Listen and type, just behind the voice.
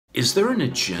Is there an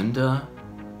agenda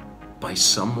by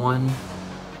someone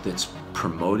that's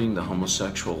promoting the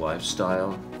homosexual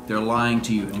lifestyle? They're lying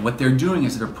to you, and what they're doing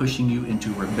is they're pushing you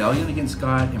into rebellion against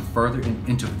God and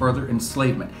into further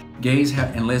enslavement. Gays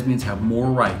and lesbians have more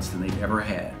rights than they've ever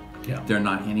had. Yeah. They're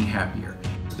not any happier.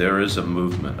 There is a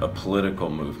movement, a political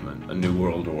movement, a new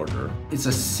world order. It's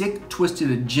a sick, twisted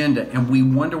agenda, and we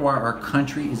wonder why our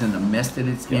country is in the mess that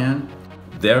it's in.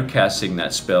 They're casting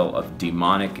that spell of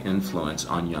demonic influence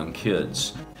on young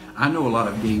kids. I know a lot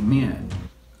of gay men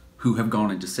who have gone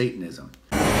into Satanism.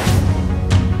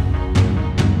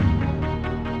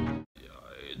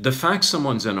 The fact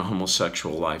someone's in a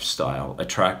homosexual lifestyle,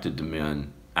 attracted to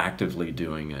men, actively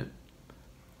doing it,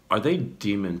 are they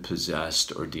demon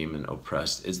possessed or demon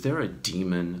oppressed? Is there a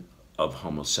demon of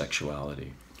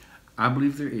homosexuality? I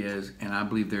believe there is, and I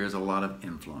believe there is a lot of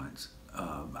influence.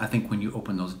 I think when you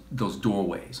open those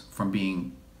doorways from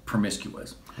being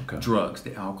promiscuous, drugs,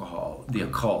 the alcohol, the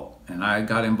occult, and I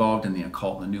got involved in the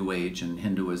occult, the New Age, and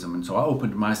Hinduism, and so I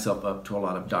opened myself up to a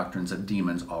lot of doctrines of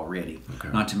demons already,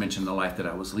 not to mention the life that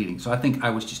I was leading. So I think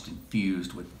I was just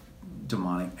infused with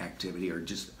demonic activity, or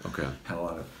just had a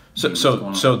lot of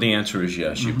So the answer is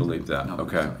yes, you believe that. No,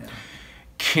 okay. so, yeah.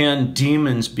 Can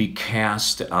demons be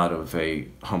cast out of a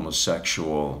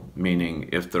homosexual, meaning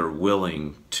if they're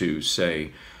willing to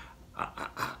say,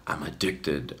 I'm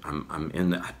addicted, I'm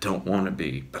in the, I don't want to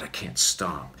be, but I can't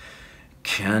stop.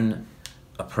 Can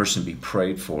a person be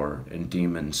prayed for and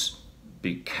demons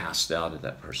be cast out of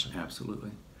that person? Absolutely.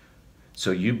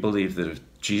 So you believe that if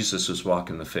Jesus was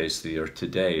walking the face of the earth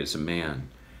today as a man,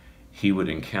 he would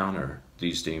encounter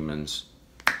these demons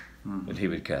and he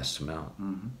would cast them out.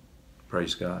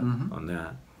 Praise God on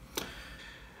that.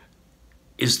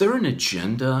 Is there an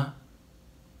agenda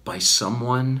by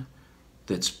someone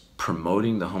that's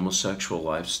promoting the homosexual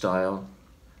lifestyle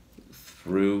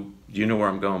through, you know where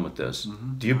I'm going with this.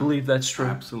 Do you believe that's true?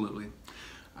 Absolutely.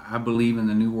 I believe in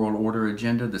the New World Order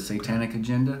agenda, the satanic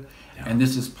agenda, and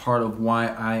this is part of why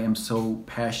I am so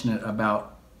passionate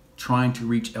about trying to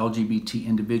reach LGBT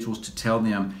individuals, to tell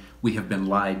them we have been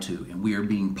lied to and we are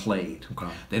being played.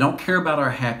 They don't care about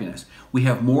our happiness. We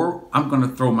have more, I'm going to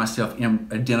throw myself in,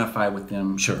 identify with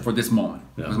them for this moment,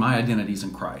 because my identity is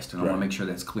in Christ, and I want to make sure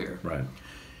that's clear.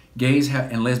 Gays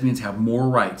and lesbians have more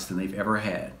rights than they've ever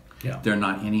had. They're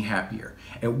not any happier.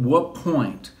 At what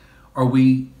point are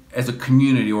we as a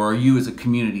community, or are you as a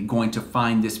community, going to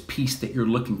find this peace that you're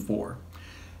looking for?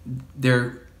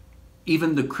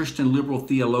 Even the Christian liberal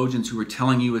theologians who are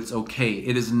telling you it's okay,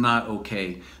 it is not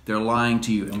okay. They're lying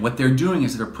to you. And what they're doing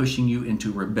is they're pushing you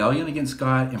into rebellion against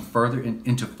God and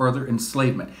into further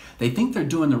enslavement. They think they're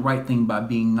doing the right thing by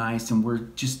being nice, and we're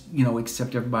just,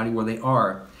 accept everybody where they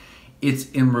are.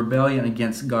 It's in rebellion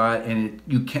against God, and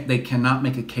they cannot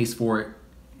make a case for it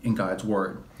in God's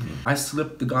word. I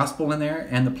slip the gospel in there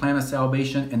and the plan of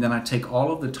salvation, and then I take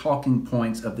all of the talking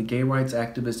points of the gay rights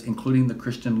activists, including the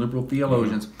Christian liberal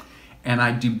theologians, and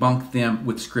I debunk them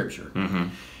with scripture.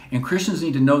 And Christians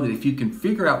need to know that if you can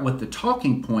figure out what the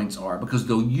talking points are, because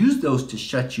they'll use those to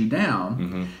shut you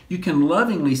down, you can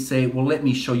lovingly say, well, let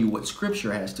me show you what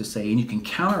scripture has to say, and you can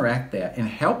counteract that and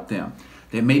help them.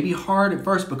 That may be hard at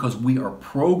first, because we are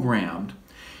programmed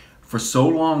for so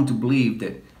long to believe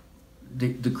that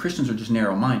the Christians are just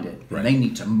narrow-minded, and they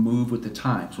need to move with the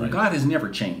times. Well, God has never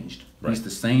changed. He's the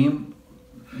same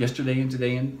yesterday and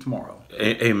today and tomorrow.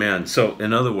 Amen. So,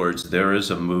 in other words, there is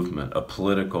a movement, a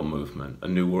political movement, a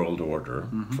new world order,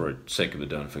 for sake of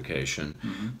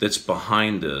identification, that's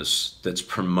behind this, that's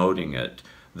promoting it,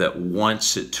 that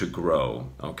wants it to grow.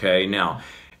 Okay? Now,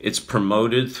 it's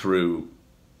promoted through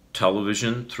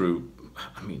television, through,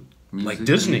 music, like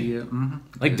Disney.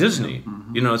 Like Disney.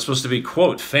 It's supposed to be,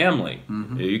 quote, family.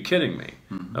 Are you kidding me?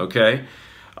 Okay?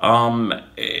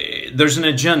 There's an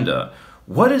agenda.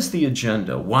 What is the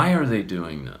agenda? Why are they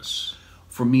doing this?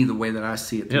 For me, the way that I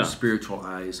see it through spiritual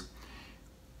eyes,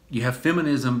 you have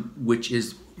feminism, which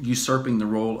is usurping the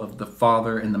role of the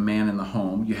father and the man in the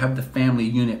home. You have the family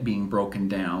unit being broken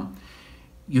down.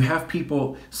 You have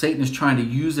people, Satan is trying to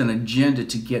use an agenda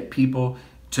to get people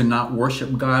to not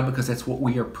worship God, because that's what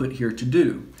we are put here to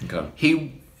do.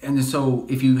 And so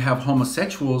if you have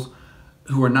homosexuals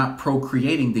who are not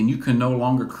procreating, then you can no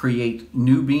longer create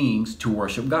new beings to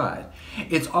worship God.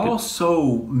 It's all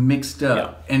so mixed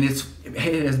up, and it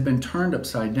has been turned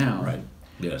upside down.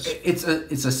 It's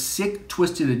a sick,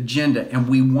 twisted agenda, and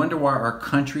we wonder why our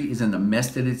country is in the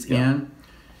mess that it's in.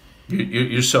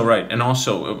 You're so right. And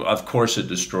also, of course, it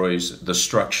destroys the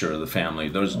structure of the family.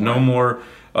 There's no more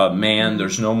man,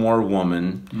 there's no more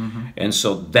woman. And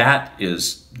so that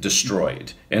is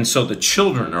destroyed. And so the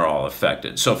children are all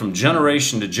affected. So from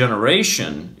generation to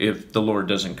generation, if the Lord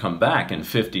doesn't come back in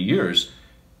 50 years,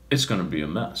 it's going to be a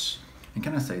mess. And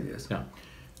can I say this? Yeah.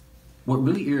 What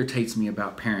really irritates me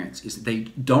about parents is that they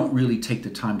don't really take the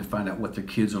time to find out what their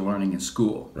kids are learning in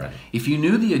school. Right. If you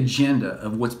knew the agenda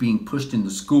of what's being pushed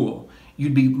into school,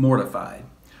 you'd be mortified.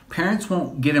 Parents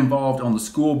won't get involved on the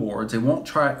school boards. They won't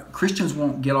try. Christians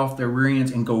won't get off their rear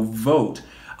ends and go vote.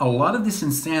 A lot of this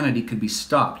insanity could be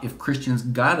stopped if Christians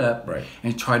got up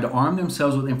and tried to arm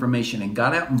themselves with information and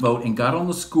got out and vote and got on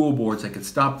the school boards that could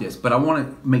stop this. But I want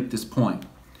to make this point.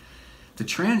 The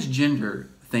transgender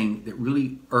thing that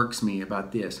really irks me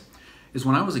about this is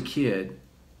when I was a kid,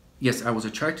 yes, I was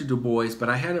attracted to boys, but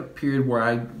I had a period where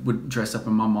I would dress up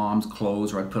in my mom's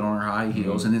clothes or I'd put on her high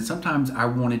heels, and then sometimes I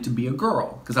wanted to be a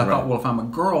girl because I thought, well, if I'm a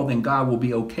girl, then God will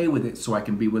be okay with it so I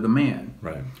can be with a man.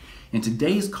 Right. In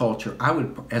today's culture, I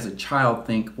would, as a child,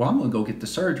 think, well, I'm going to go get the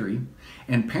surgery.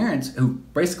 And parents who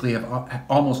basically have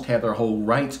almost had their whole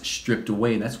rights stripped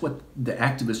away, and that's what the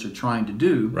activists are trying to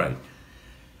do. Right.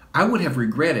 I would have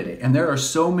regretted it. And there are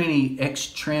so many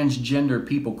ex-transgender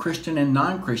people, Christian and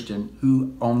non-Christian,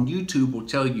 who on YouTube will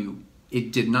tell you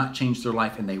it did not change their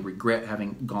life and they regret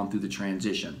having gone through the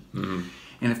transition.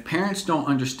 And if parents don't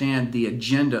understand the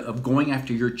agenda of going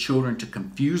after your children to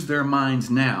confuse their minds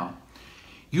now,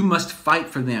 you must fight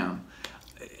for them.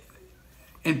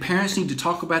 And parents need to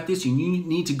talk about this. And you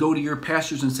need to go to your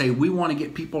pastors and say, we want to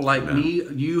get people like me,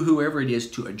 you, whoever it is,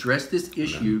 to address this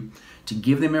issue, to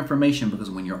give them information, because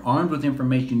when you're armed with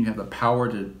information, you have the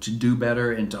power to do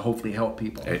better and to hopefully help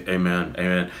people. Amen.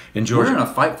 Amen. And George, we're in a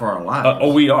fight for our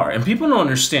lives. We are. And people don't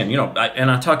understand, you know,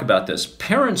 and I talk about this.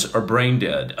 Parents are brain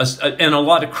dead. And a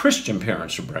lot of Christian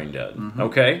parents are brain dead.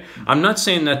 Okay? I'm not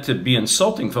saying that to be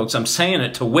insulting, folks. I'm saying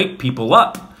it to wake people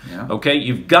up. Okay?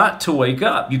 You've got to wake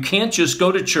up. You can't just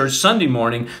go to church Sunday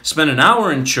morning, spend an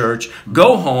hour in church,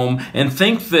 go home, and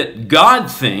think that God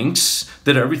thinks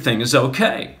that everything is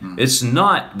okay. It's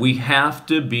not. We have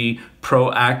to be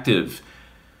proactive.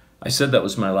 I said that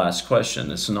was my last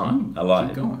question. It's not. I lied.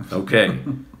 Keep going. Okay.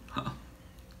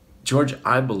 George,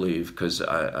 I believe, because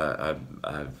I've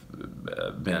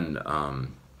been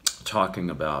talking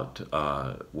about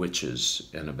witches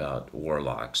and about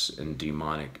warlocks and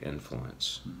demonic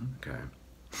influence. Okay.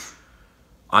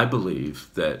 I believe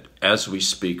that as we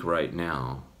speak right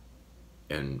now,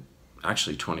 and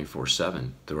actually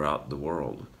 24/7 throughout the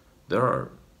world, there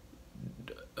are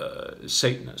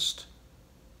Satanists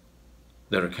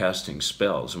that are casting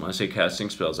spells. And when I say casting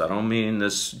spells, I don't mean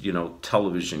this, you know,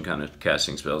 television kind of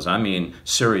casting spells. I mean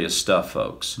serious stuff,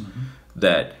 folks.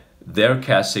 That they're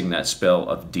casting that spell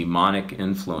of demonic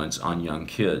influence on young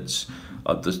kids,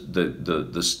 of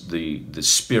the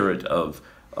spirit of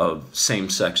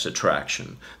same-sex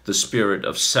attraction, the spirit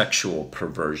of sexual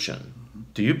perversion.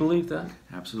 Do you believe that?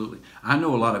 Absolutely. I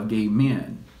know a lot of gay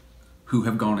men who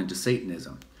have gone into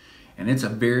Satanism, and it's a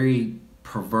very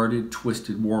perverted,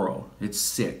 twisted world. It's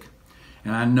sick.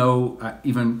 And I know,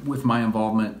 even with my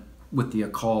involvement with the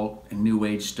occult and New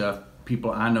Age stuff,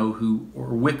 people I know who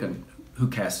are Wiccan who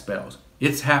cast spells.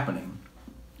 It's happening.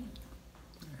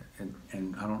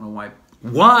 And I don't know why.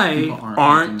 Why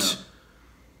aren't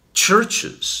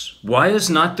churches, why is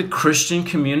not the Christian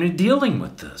community dealing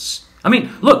with this? I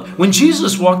mean, look, when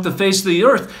Jesus walked the face of the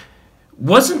earth,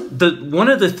 wasn't one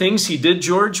of the things he did,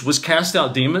 George, was cast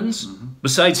out demons,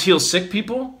 besides heal sick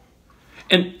people?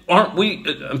 And aren't we,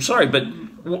 I'm sorry, but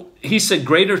he said,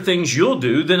 greater things you'll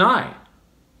do than I.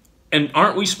 And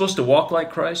aren't we supposed to walk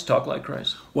like Christ, talk like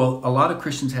Christ? Well, a lot of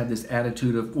Christians have this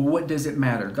attitude of, well, what does it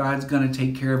matter? God's going to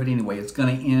take care of it anyway. It's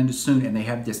going to end soon. And they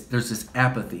have this, there's this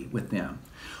apathy with them.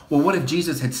 Well, what if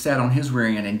Jesus had sat on his rear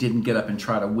end and didn't get up and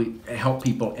try to help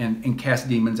people and cast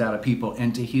demons out of people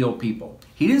and to heal people?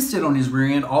 He didn't sit on his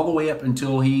rear end all the way up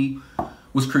until he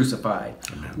was crucified.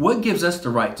 Amen. What gives us the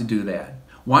right to do that?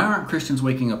 Why aren't Christians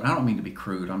waking up? I don't mean to be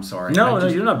crude. I'm sorry. No,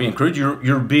 you're not being crude.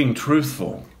 You're being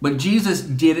truthful. But Jesus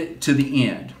did it to the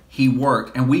end. He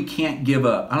worked, and we can't give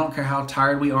up. I don't care how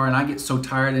tired we are, and I get so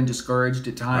tired and discouraged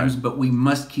at times, but we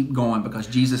must keep going because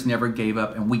Jesus never gave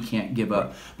up, and we can't give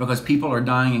up because people are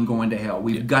dying and going to hell.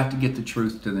 We've got to get the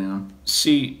truth to them.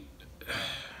 See,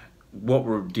 what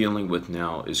we're dealing with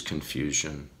now is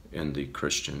confusion in the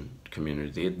Christian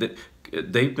community.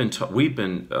 We've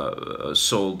been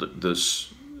sold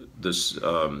this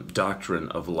doctrine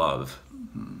of love,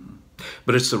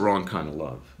 but it's the wrong kind of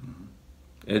love.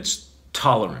 It's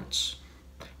tolerance.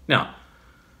 Now,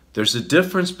 there's a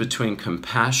difference between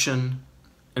compassion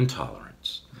and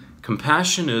tolerance.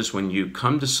 Compassion is when you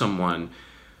come to someone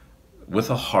with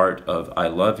a heart of, I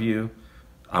love you,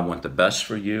 I want the best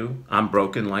for you, I'm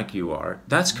broken like you are.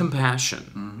 That's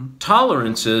compassion.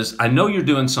 Tolerance is, I know you're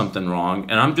doing something wrong,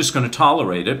 and I'm just going to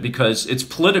tolerate it because it's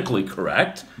politically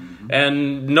correct,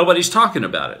 and nobody's talking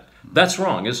about it. That's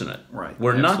wrong, isn't it? Right.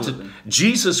 We're Absolutely. not.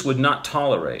 Jesus would not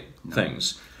tolerate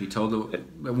things. He told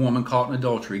the woman caught in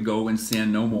adultery, go and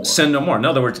sin no more. Sin no more. In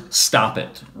other words, stop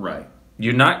it. Right.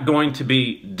 You're not going to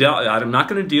be, I'm not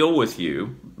going to deal with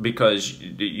you because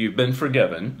you've been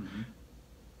forgiven,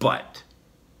 but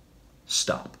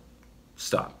stop.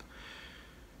 Stop.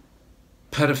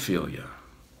 Pedophilia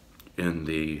in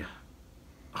the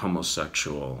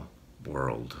homosexual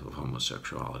world of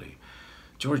homosexuality.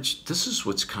 George, this is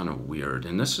what's kind of weird,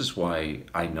 and this is why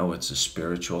I know it's a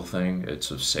spiritual thing. It's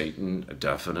of Satan,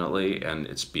 definitely, and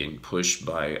it's being pushed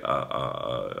by,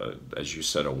 as you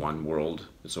said,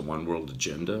 it's a one-world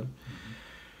agenda.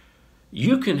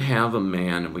 You can have a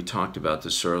man, and we talked about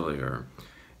this earlier,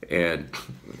 and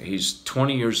he's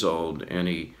 20 years old, and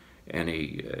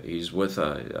he's with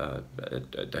a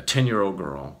 10-year-old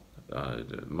girl,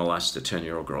 molest a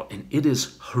 10-year-old girl, and it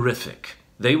is horrific.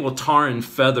 They will tar and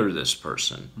feather this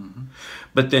person.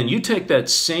 But then you take that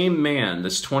same man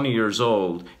that's 20 years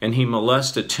old and he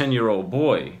molests a 10-year-old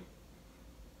boy.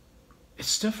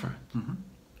 It's different.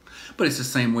 But it's the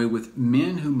same way with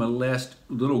men who molest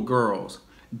little girls.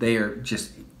 They are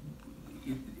just,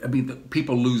 I mean,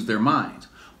 people lose their minds.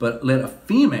 But let a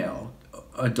female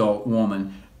adult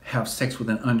woman have sex with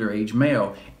an underage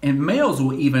male, and males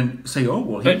will even say, "Oh,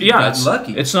 well, he got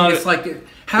lucky." It's not. It's like,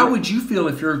 how would you feel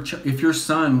if your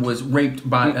son was raped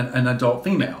by an adult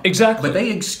female? Exactly. But they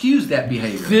excuse that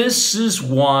behavior. This is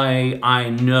why I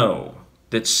know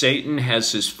that Satan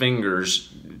has his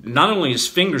fingers, not only his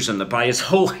fingers in the pie, his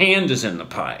whole hand is in the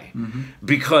pie,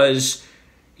 because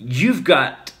you've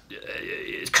got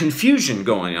confusion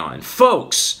going on,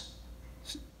 folks.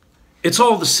 It's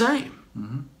all the same.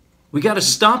 We got to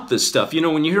stop this stuff. You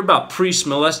know, when you hear about priests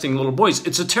molesting little boys,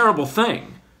 it's a terrible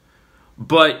thing.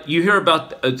 But you hear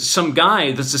about some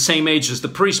guy that's the same age as the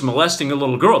priest molesting a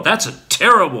little girl. That's a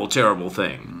terrible, terrible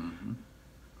thing.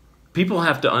 People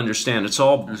have to understand it's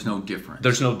all... There's no difference.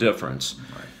 There's no difference.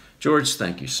 Right. George,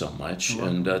 thank you so much.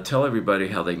 And tell everybody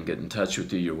how they can get in touch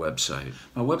with you, your website.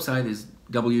 My website is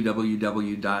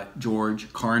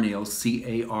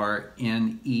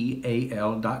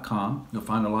www.georgecarneal.com. You'll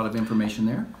find a lot of information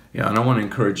there. Yeah, and I want to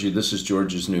encourage you. This is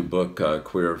George's new book,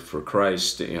 Queer for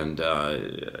Christ, and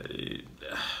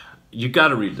you got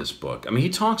to read this book. I mean, he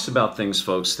talks about things,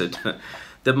 folks, that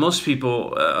that most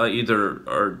people either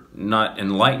are not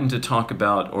enlightened to talk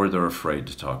about or they're afraid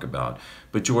to talk about.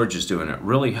 But George is doing it.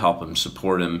 Really help him,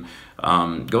 support him.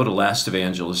 Go to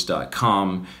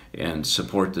lastevangelist.com and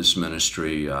support this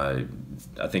ministry. I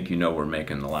think you know we're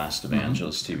making the Last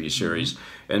Evangelist TV series.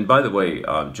 And by the way,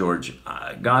 George,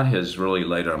 God has really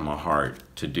laid it on my heart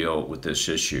to deal with this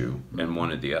issue in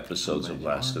one of the episodes of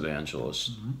Last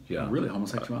Evangelist. Yeah, really,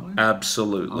 homosexuality?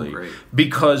 Absolutely. Oh, great.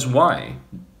 Because why?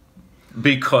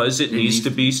 Because it needs to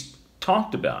be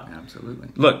talked about. Absolutely.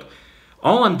 Look,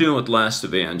 all I'm doing with Last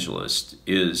Evangelist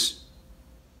is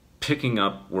picking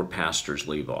up where pastors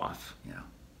leave off. Yeah.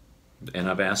 And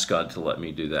I've asked God to let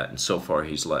me do that, and so far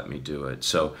He's let me do it.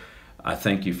 So I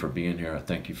thank you for being here. I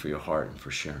thank you for your heart and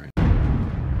for sharing.